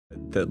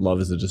that love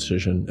is a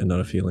decision and not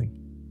a feeling.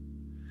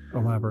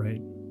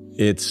 Elaborate.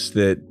 It's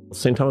that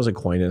St. Thomas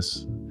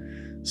Aquinas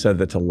said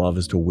that to love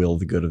is to will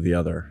the good of the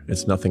other.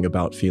 It's nothing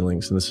about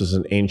feelings. And this is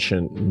an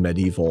ancient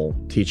medieval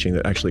teaching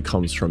that actually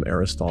comes from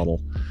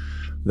Aristotle,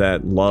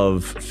 that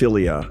love,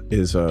 philia,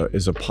 is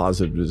a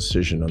positive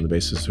decision on the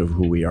basis of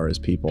who we are as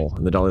people.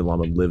 And the Dalai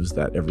Lama lives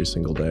that every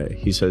single day.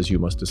 He says, you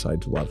must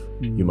decide to love.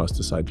 You must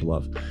decide to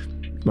love.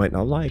 You might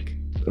not like.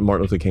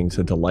 Martin Luther King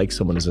said to like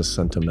someone is a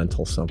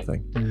sentimental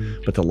something,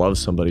 but to love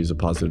somebody is a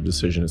positive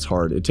decision. It's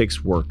hard. It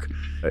takes work.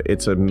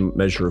 It's a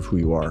measure of who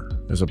you are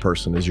as a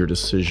person, is your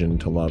decision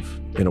to love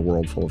in a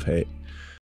world full of hate.